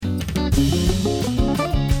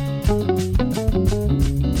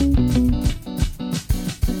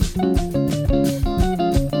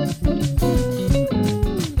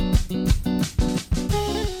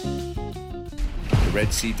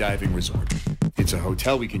Red Sea Diving Resort. It's a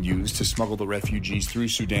hotel we can use to smuggle the refugees through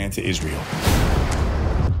Sudan to Israel.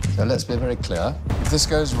 So let's be very clear. If this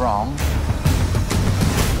goes wrong,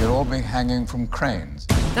 you'll all be hanging from cranes.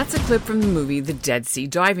 That's a clip from the movie The Dead Sea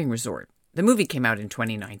Diving Resort. The movie came out in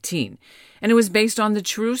 2019, and it was based on the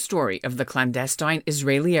true story of the clandestine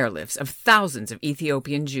Israeli airlifts of thousands of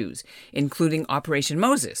Ethiopian Jews, including Operation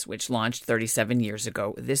Moses, which launched 37 years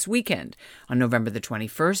ago this weekend, on November the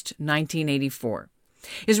 21st, 1984.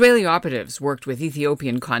 Israeli operatives worked with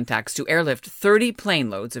Ethiopian contacts to airlift 30 plane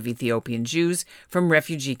loads of Ethiopian Jews from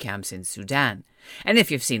refugee camps in Sudan. And if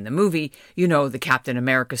you've seen the movie, you know the Captain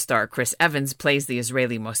America star Chris Evans plays the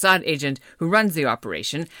Israeli Mossad agent who runs the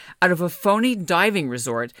operation out of a phony diving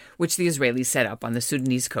resort which the Israelis set up on the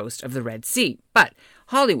Sudanese coast of the Red Sea. But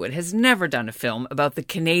Hollywood has never done a film about the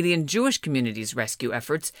Canadian Jewish community's rescue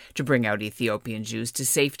efforts to bring out Ethiopian Jews to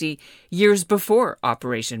safety years before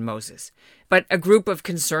Operation Moses. But a group of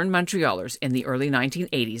concerned Montrealers in the early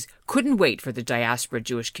 1980s couldn't wait for the diaspora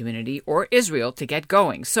Jewish community or Israel to get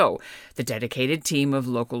going. So the dedicated team of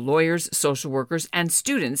local lawyers, social workers, and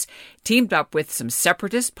students teamed up with some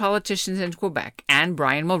separatist politicians in Quebec and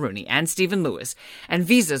Brian Mulroney and Stephen Lewis, and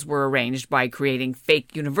visas were arranged by creating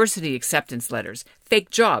fake university acceptance letters, fake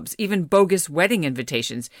jobs, even bogus wedding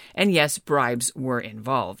invitations, and yes, bribes were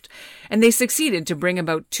involved. And they succeeded to bring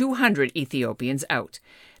about 200 Ethiopians out.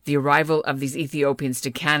 The arrival of these Ethiopians to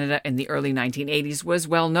Canada in the early 1980s was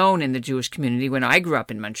well known in the Jewish community when I grew up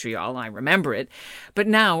in Montreal. I remember it. But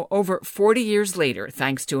now, over 40 years later,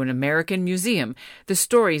 thanks to an American museum, the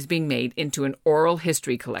story is being made into an oral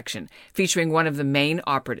history collection featuring one of the main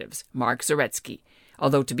operatives, Mark Zaretsky.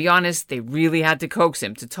 Although, to be honest, they really had to coax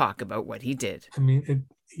him to talk about what he did. I mean,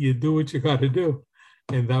 you do what you got to do.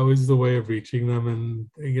 And that was the way of reaching them. And,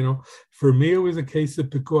 for me, it was a case of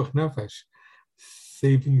pikuach nefesh,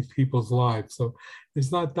 saving people's lives. So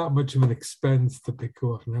there's not that much of an expense to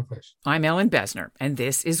pikuach nefesh. I'm Ellen Besner, and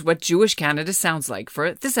this is what Jewish Canada sounds like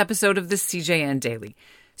for this episode of the CJN Daily,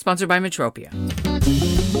 sponsored by Metropia.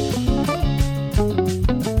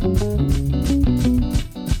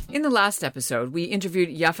 In the last episode, we interviewed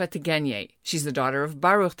Yafa Tegenye. She's the daughter of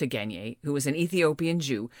Baruch Tegenye, who was an Ethiopian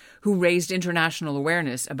Jew who raised international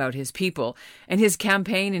awareness about his people, and his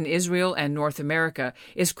campaign in Israel and North America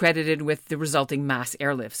is credited with the resulting mass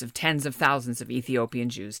airlifts of tens of thousands of Ethiopian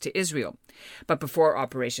Jews to Israel. But before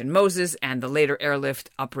Operation Moses and the later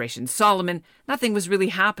airlift Operation Solomon, nothing was really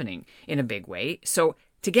happening in a big way, so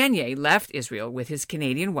Tegenye left Israel with his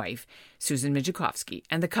Canadian wife, Susan Mijakovsky,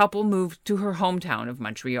 and the couple moved to her hometown of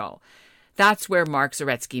Montreal. That's where Mark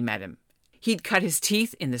Zaretsky met him. He'd cut his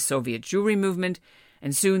teeth in the Soviet Jewry movement,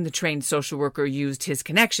 and soon the trained social worker used his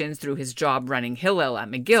connections through his job running Hillel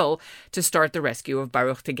at McGill to start the rescue of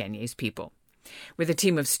Baruch Tegenye's people. With a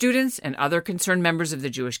team of students and other concerned members of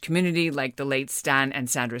the Jewish community like the late Stan and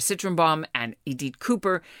Sandra Citronbaum and Edith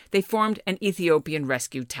Cooper, they formed an Ethiopian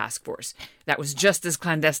rescue task force that was just as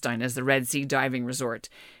clandestine as the Red Sea diving resort.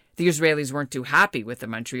 The Israelis weren't too happy with the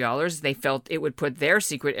Montrealers. They felt it would put their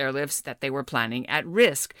secret airlifts that they were planning at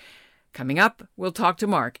risk. Coming up, we'll talk to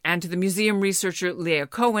Mark and to the museum researcher Leah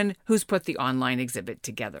Cohen, who's put the online exhibit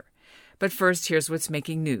together. But first, here's what's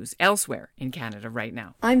making news elsewhere in Canada right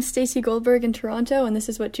now. I'm Stacey Goldberg in Toronto, and this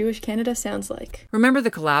is what Jewish Canada sounds like. Remember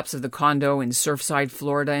the collapse of the condo in Surfside,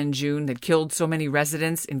 Florida in June that killed so many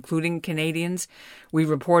residents, including Canadians? We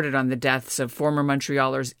reported on the deaths of former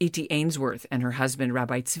Montrealers E.T. Ainsworth and her husband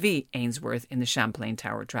Rabbi Tzvi Ainsworth in the Champlain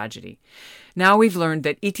Tower tragedy. Now we've learned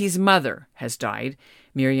that E.T.'s mother has died.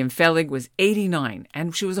 Miriam Felig was 89,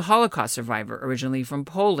 and she was a Holocaust survivor originally from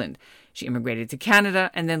Poland. She immigrated to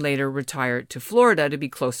Canada and then later retired to Florida to be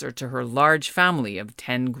closer to her large family of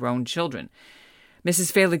 10 grown children.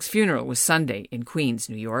 Mrs. Felig's funeral was Sunday in Queens,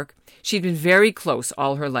 New York. She'd been very close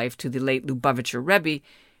all her life to the late Lubavitcher Rebbe.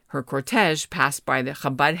 Her cortege passed by the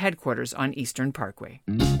Chabad headquarters on Eastern Parkway.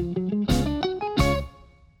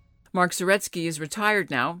 Mark Zaretsky is retired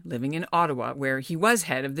now, living in Ottawa, where he was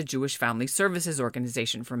head of the Jewish Family Services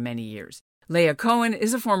Organization for many years. Leah Cohen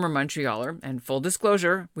is a former Montrealer, and full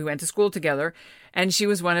disclosure, we went to school together, and she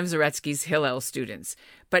was one of Zaretsky's Hillel students.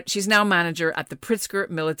 But she's now manager at the Pritzker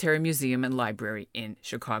Military Museum and Library in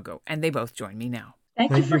Chicago, and they both join me now.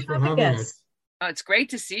 Thank you for having us. Oh, it's great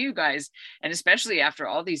to see you guys, and especially after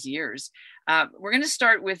all these years. We're going to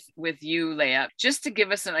start with you, Leah, just to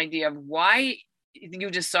give us an idea of why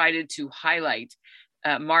you decided to highlight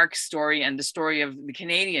Mark's story and the story of the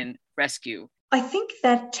Canadian rescue I think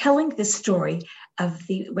that telling the story of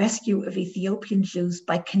the rescue of Ethiopian Jews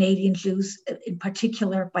by Canadian Jews, in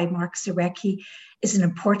particular by Mark Zarecki, is an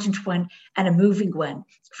important one and a moving one.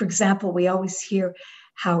 For example, we always hear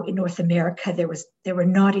how in North America there were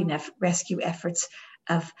not enough rescue efforts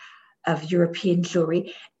of European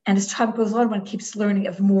Jewry. And as time goes on, one keeps learning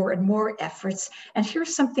of more and more efforts. And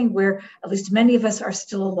here's something where at least many of us are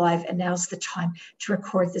still alive, and now's the time to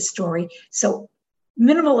record the story. So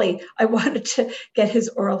minimally, I wanted to get his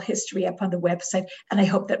oral history up on the website, and I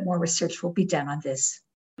hope that more research will be done on this.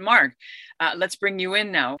 Mark, let's bring you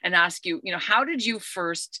in now and ask you, how did you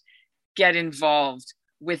first get involved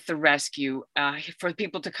with the rescue for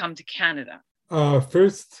people to come to Canada?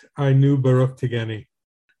 First, I knew Baruch Tegeni,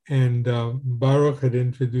 and Baruch had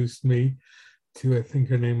introduced me to, I think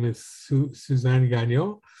her name is Suzanne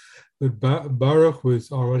Gagnon, but Baruch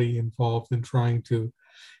was already involved in trying to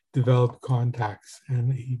develop contacts,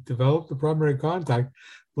 and he developed a primary contact,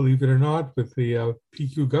 believe it or not, with the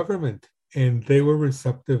PQ government, and they were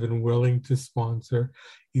receptive and willing to sponsor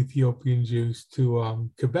Ethiopian Jews to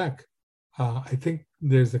Quebec. I think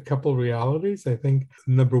there's a couple realities. I think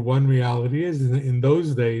number one reality is in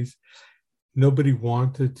those days, nobody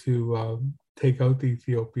wanted to take out the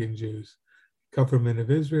Ethiopian Jews. Government of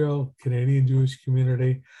Israel, Canadian Jewish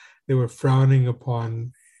community, they were frowning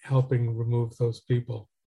upon helping remove those people.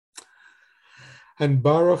 And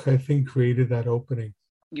Baruch, I think, created that opening.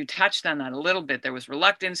 You touched on that a little bit. There was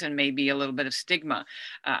reluctance and maybe a little bit of stigma.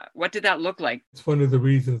 What did that look like? It's one of the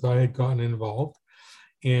reasons I had gotten involved.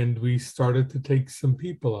 And we started to take some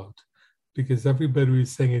people out because everybody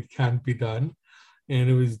was saying it can't be done.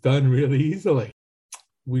 And it was done really easily.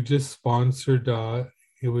 We just sponsored,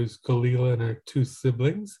 it was Galila and her two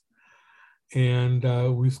siblings. And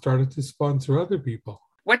we started to sponsor other people.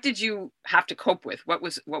 What did you have to cope with? What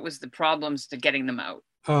was the problems to getting them out?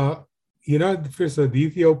 First of all, the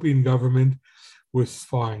Ethiopian government was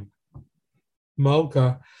fine.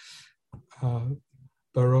 Malka,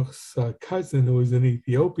 Baruch's cousin, who was in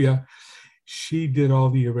Ethiopia, she did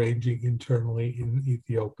all the arranging internally in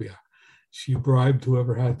Ethiopia. She bribed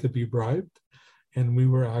whoever had to be bribed, and we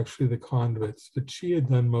were actually the conduits, but she had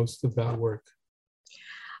done most of that work.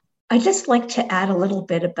 I'd just like to add a little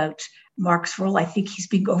bit about Mark's role. I think he's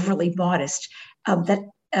being overly modest. With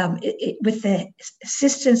the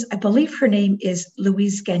assistance, I believe her name is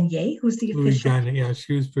Louise Gagné, who's the official. Louise Gagné, yeah,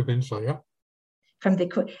 she was provincial, yeah.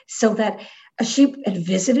 So that she had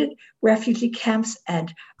visited refugee camps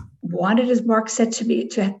and wanted, as Mark said to me,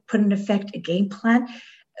 to put in effect a game plan.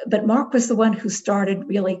 But Mark was the one who started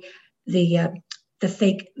really the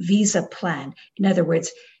fake visa plan. In other words,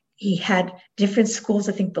 he had different schools,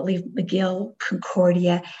 I believe McGill,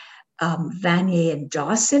 Concordia, Vanier, and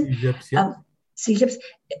Dawson. Egypt,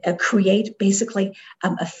 create basically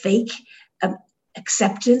a fake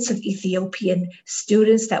acceptance of Ethiopian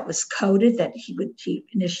students that was coded, that he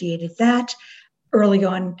initiated that. Early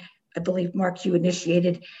on, I believe, Mark, you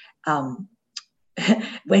initiated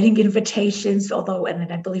wedding invitations,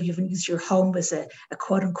 and I believe you even used your home as a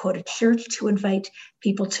quote unquote a church to invite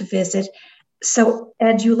people to visit. So,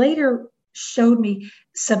 and you later showed me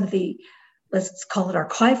some of the, let's call it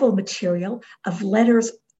archival material of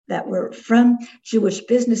letters that were from Jewish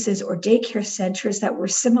businesses or daycare centers that were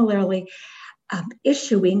similarly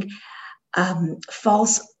issuing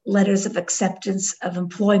false letters of acceptance of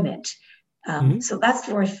employment. So that's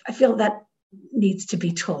where I feel that needs to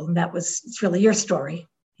be told. And it's really your story.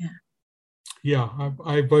 Yeah,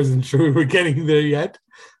 I wasn't sure we were getting there yet,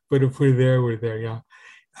 but if we're there, we're there, yeah.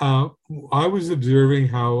 I was observing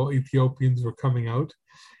how Ethiopians were coming out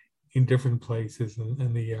in different places,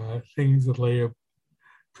 and the things that Leah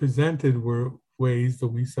presented were ways that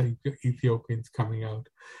we saw Ethiopians coming out.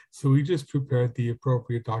 So we just prepared the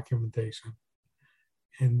appropriate documentation,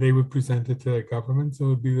 and they would present it to the government, so it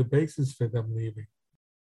would be the basis for them leaving.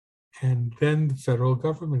 And then the federal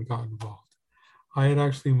government got involved. I had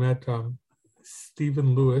actually met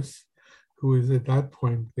Stephen Lewis, who was at that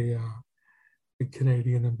point the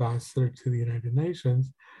Canadian ambassador to the United Nations.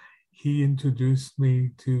 He introduced me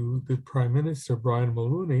to the Prime Minister, Brian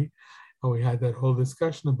Mulroney, and we had that whole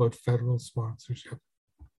discussion about federal sponsorship.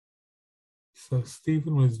 So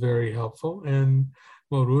Stephen was very helpful, and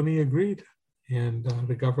Mulroney agreed. And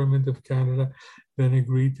the government of Canada then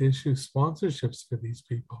agreed to issue sponsorships for these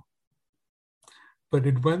people. But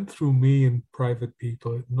it went through me and private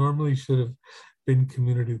people. It normally should have been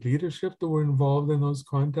community leadership that were involved in those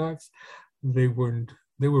contacts. They weren't.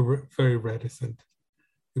 They were very reticent.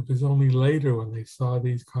 It was only later when they saw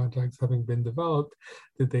these contacts having been developed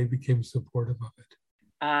that they became supportive of it.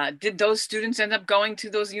 Did those students end up going to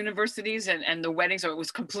those universities and the weddings, or it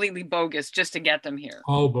was completely bogus just to get them here?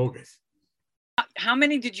 All bogus. How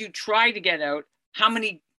many did you try to get out? How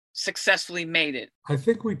many successfully made it? I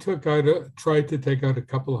think we tried to take out a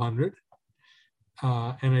couple hundred.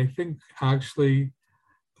 And I think actually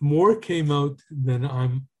more came out than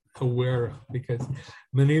I'm aware of, because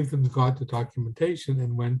many of them got the documentation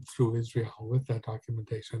and went through Israel with that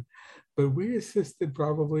documentation. But we assisted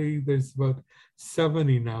probably, there's about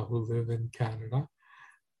 70 now who live in Canada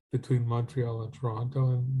between Montreal and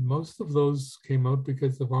Toronto, and most of those came out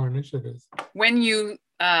because of our initiatives. When you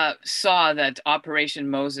saw that Operation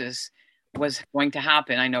Moses was going to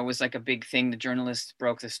happen, I know it was like a big thing. The journalists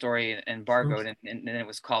broke the story and embargoed, and then it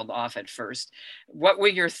was called off at first. What were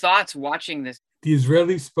your thoughts watching this? The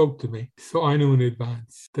Israelis spoke to me, so I knew in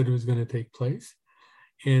advance that it was going to take place.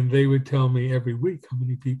 And they would tell me every week how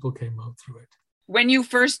many people came out through it. When you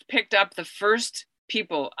first picked up the first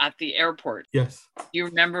people at the airport, yes. Do you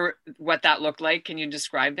remember what that looked like? Can you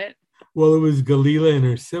describe it? Well, it was Galila and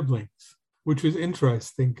her siblings, which was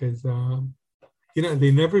interesting because,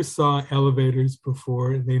 they never saw elevators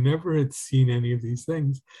before. They never had seen any of these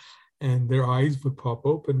things. And their eyes would pop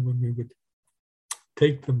open when we would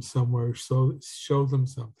take them somewhere, so show them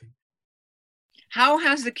something. How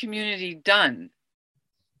has the community done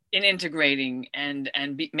in integrating and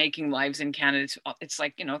making lives in Canada? It's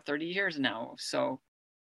like, 30 years now. So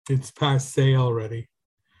it's passé already.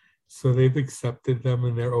 So they've accepted them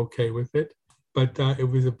and they're okay with it. But it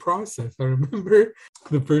was a process. I remember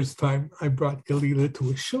the first time I brought Galila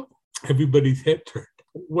to a show, everybody's head turned.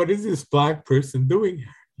 What is this Black person doing here?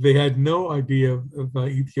 They had no idea of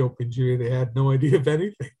Ethiopian Jewry. They had no idea of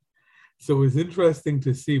anything. So it was interesting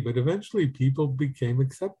to see, but eventually people became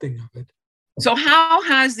accepting of it. So how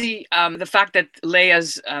has the fact that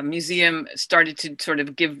Leah's museum started to sort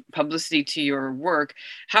of give publicity to your work,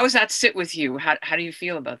 how does that sit with you? How do you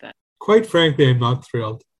feel about that? Quite frankly, I'm not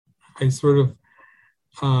thrilled.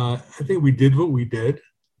 I think we did what we did,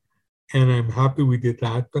 and I'm happy we did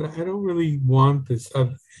that, but I don't really want this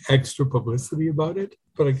extra publicity about it,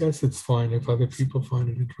 but I guess it's fine if other people find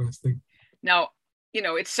it interesting. Now,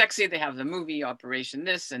 it's sexy. They have the movie Operation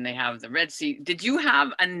this, and they have the Red Sea. Did you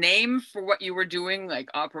have a name for what you were doing, like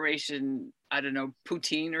Operation, I don't know,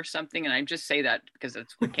 Poutine or something? And I just say that because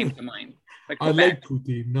that's what came to mind. I like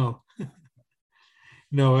Poutine. No.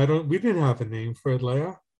 No, I don't. We didn't have a name for it,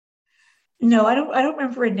 Leah. No, I don't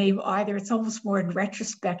remember a name either. It's almost more in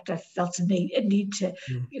retrospect. I felt a need to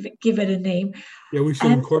give it a name. Yeah, we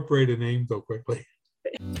should incorporate a name though quickly.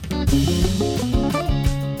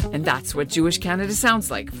 And that's what Jewish Canada sounds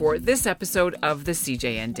like for this episode of the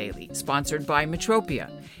CJN Daily, sponsored by Metropia,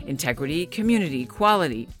 integrity, community,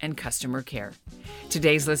 quality, and customer care.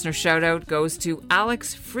 Today's listener shout out goes to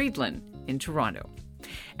Alex Friedland in Toronto.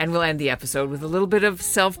 And we'll end the episode with a little bit of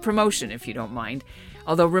self-promotion, if you don't mind.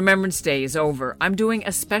 Although Remembrance Day is over, I'm doing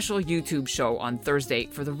a special YouTube show on Thursday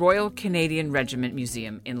for the Royal Canadian Regiment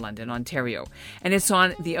Museum in London, Ontario. And it's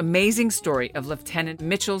on the amazing story of Lieutenant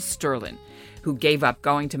Mitchell Sterling, who gave up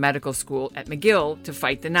going to medical school at McGill to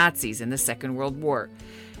fight the Nazis in the Second World War.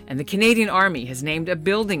 And the Canadian Army has named a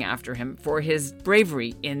building after him for his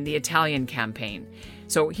bravery in the Italian campaign.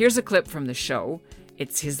 So here's a clip from the show.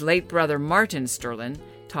 It's his late brother Martin Sterling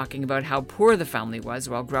talking about how poor the family was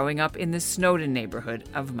while growing up in the Snowdon neighborhood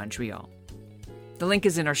of Montreal. The link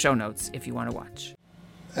is in our show notes if you want to watch.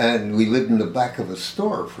 And we lived in the back of a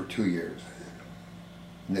store for 2 years.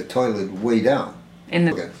 And the toilet way down.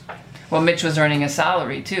 Well, Mitch was earning a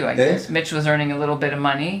salary too, I guess. Mitch was earning a little bit of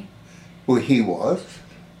money. Well, he was.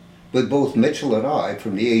 But both Mitchell and I,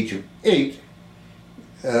 from the age of 8,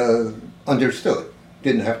 understood,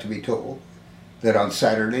 didn't have to be told, that on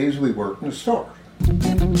Saturdays we worked in the store.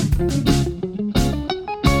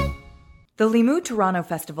 The Limud Toronto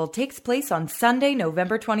Festival takes place on Sunday,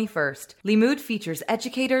 November 21st. Limud features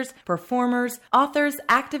educators, performers, authors,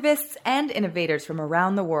 activists, and innovators from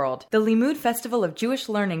around the world. The Limud Festival of Jewish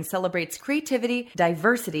Learning celebrates creativity,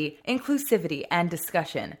 diversity, inclusivity, and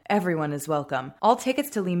discussion. Everyone is welcome. All tickets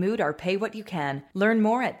to Limud are pay what you can. Learn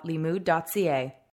more at limud.ca.